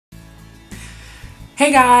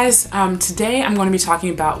Hey guys, today I'm going to be talking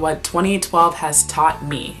about what 2012 has taught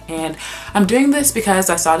me, and I'm doing this because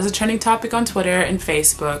I saw it as a trending topic on Twitter and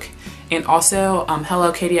Facebook, and also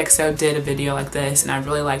Hello xoxo did a video like this and I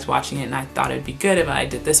really liked watching it and I thought it would be good if I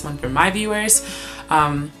did this one for my viewers.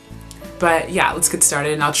 But yeah, let's get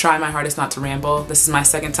started and I'll try my hardest not to ramble. This is my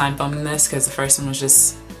second time filming this because the first one was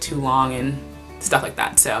just too long and stuff like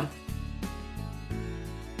that, so.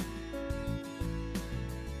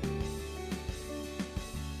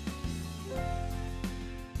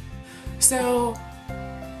 So,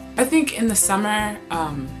 I think in the summer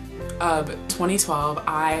of 2012,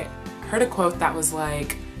 I heard a quote that was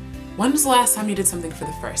like, when was the last time you did something for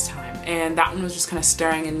the first time? And that one was just kind of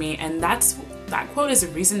stirring in me, and that quote is the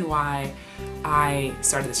reason why I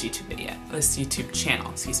started this YouTube channel,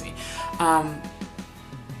 excuse me. I'm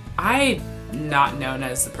not known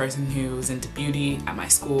as the person who's into beauty at my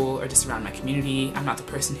school or just around my community. I'm not the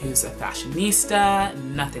person who's a fashionista,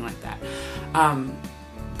 nothing like that.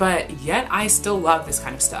 But yet I still love this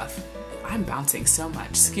kind of stuff. I'm bouncing so much,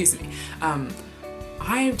 excuse me.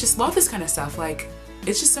 I just love this kind of stuff. Like,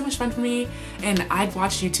 it's just so much fun for me, and I'd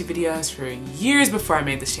watched YouTube videos for years before I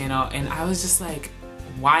made this channel, and I was just like,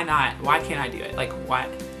 why not? Why can't I do it? Like,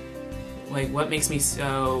 what makes me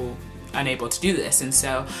so unable to do this? And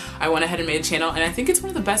so I went ahead and made a channel, and I think it's one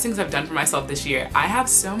of the best things I've done for myself this year. I have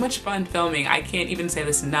so much fun filming. I can't even say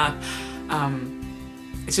this enough.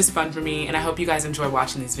 It's just fun for me, and I hope you guys enjoy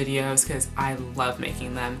watching these videos because I love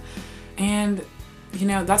making them. And you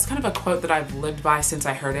know, that's kind of a quote that I've lived by since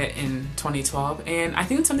I heard it in 2012, and I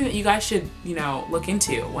think it's something that you guys should, you know, look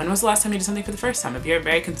into. When was the last time you did something for the first time? If you're a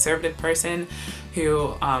very conservative person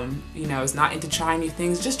who, you know, is not into trying new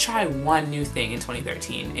things, just try one new thing in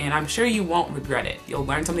 2013, and I'm sure you won't regret it. You'll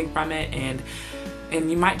learn something from it, and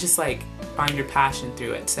you might just like find your passion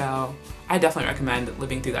through it. So I definitely recommend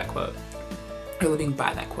living through that quote, or living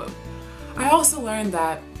by that quote. I also learned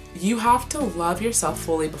that you have to love yourself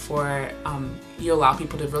fully before you allow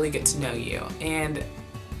people to really get to know you. And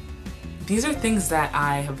these are things that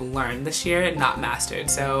I have learned this year and not mastered.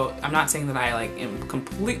 So I'm not saying that I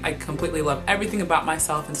completely love everything about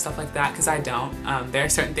myself and stuff like that, because I don't. There are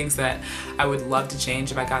certain things that I would love to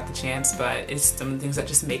change if I got the chance, but it's some things that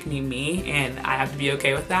just make me me, and I have to be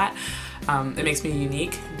okay with that. It makes me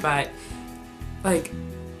unique, but like,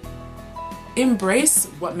 embrace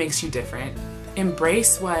what makes you different.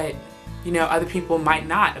 Embrace what, you know, other people might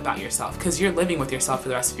not about yourself, because you're living with yourself for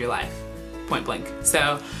the rest of your life, point blank.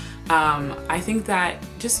 So I think that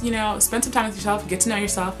just, you know, spend some time with yourself, get to know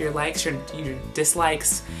yourself, your likes, your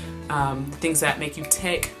dislikes, things that make you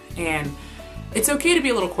tick, and it's okay to be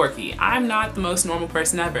a little quirky. I'm not the most normal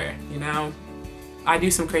person ever, you know. I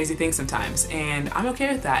do some crazy things sometimes, and I'm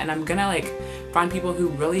okay with that, and I'm gonna like find people who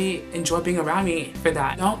really enjoy being around me for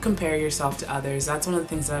that. Don't compare yourself to others. That's one of the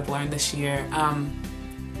things that I've learned this year.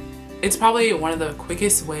 It's probably one of the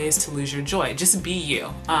quickest ways to lose your joy. Just be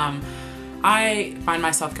you. I find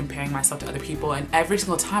myself comparing myself to other people, and every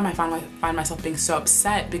single time I find myself being so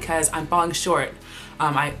upset because I'm falling short.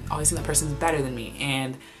 I always think that person's better than me,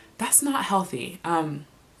 and that's not healthy.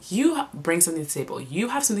 You bring something to the table. You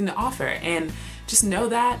have something to offer, and just know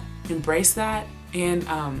that, embrace that, and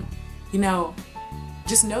you know,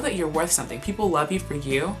 just know that you're worth something. People love you for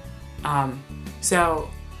you. So,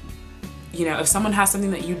 you know, if someone has something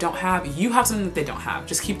that you don't have, you have something that they don't have.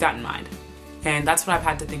 Just keep that in mind. And that's what I've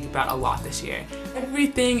had to think about a lot this year.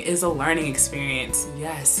 Everything is a learning experience.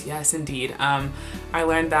 Yes, yes, indeed. I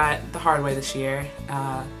learned that the hard way this year.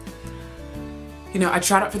 You know, I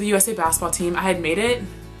tried out for the USA basketball team. I had made it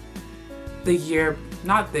the year,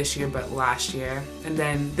 not this year, but last year, and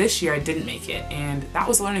then this year I didn't make it, and that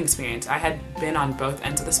was a learning experience. I had been on both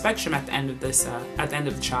ends of the spectrum at the end of this, at the end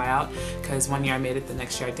of the tryout, because one year I made it, the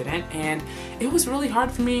next year I didn't, and it was really hard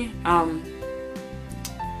for me.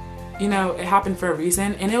 You know, it happened for a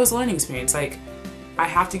reason, and it was a learning experience. Like, I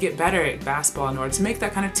have to get better at basketball in order to make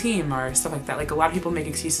that kind of team, or stuff like that. Like, a lot of people make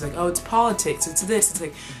excuses like, oh, it's politics, it's this, it's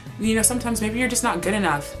like, you know, sometimes maybe you're just not good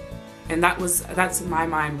enough. And that's in my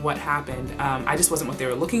mind what happened. I just wasn't what they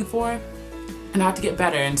were looking for, and I had to get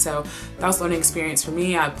better. And so that was a learning experience for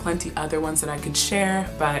me. I have plenty other ones that I could share,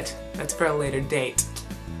 but that's for a later date.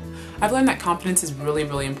 I've learned that confidence is really,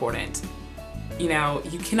 really important. You know,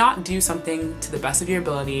 you cannot do something to the best of your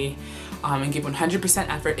ability and give 100%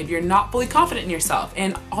 effort if you're not fully confident in yourself.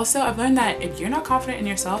 And also, I've learned that if you're not confident in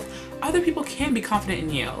yourself, other people can be confident in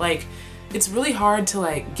you. Like, it's really hard to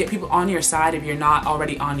like get people on your side if you're not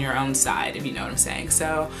already on your own side, if you know what I'm saying.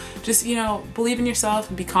 So just, you know, believe in yourself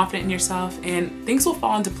and be confident in yourself, and things will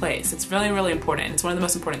fall into place. It's really, really important. It's one of the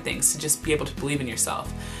most important things, to just be able to believe in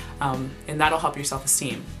yourself, and that'll help your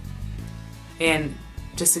self-esteem. And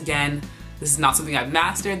Just again, this is not something I've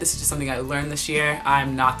mastered, this is just something I learned this year.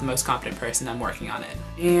 I'm not the most confident person, I'm working on it.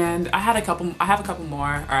 And I had a couple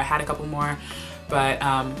more, but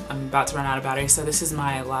I'm about to run out of battery, so this is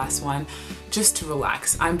my last one. Just to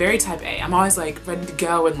relax. I'm very type A. I'm always like ready to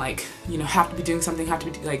go and like, you know, have to be doing something, have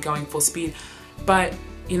to be like going full speed. But,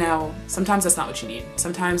 you know, sometimes that's not what you need.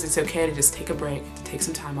 Sometimes it's okay to just take a break, to take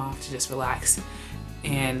some time off, to just relax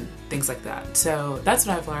and things like that. So that's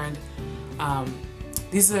what I've learned.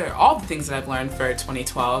 These are all the things that I've learned for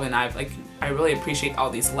 2012, and I really appreciate all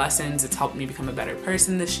these lessons. It's helped me become a better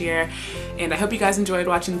person this year, and I hope you guys enjoyed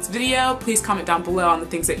watching this video. Please comment down below on the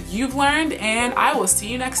things that you've learned, and I will see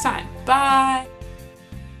you next time. Bye!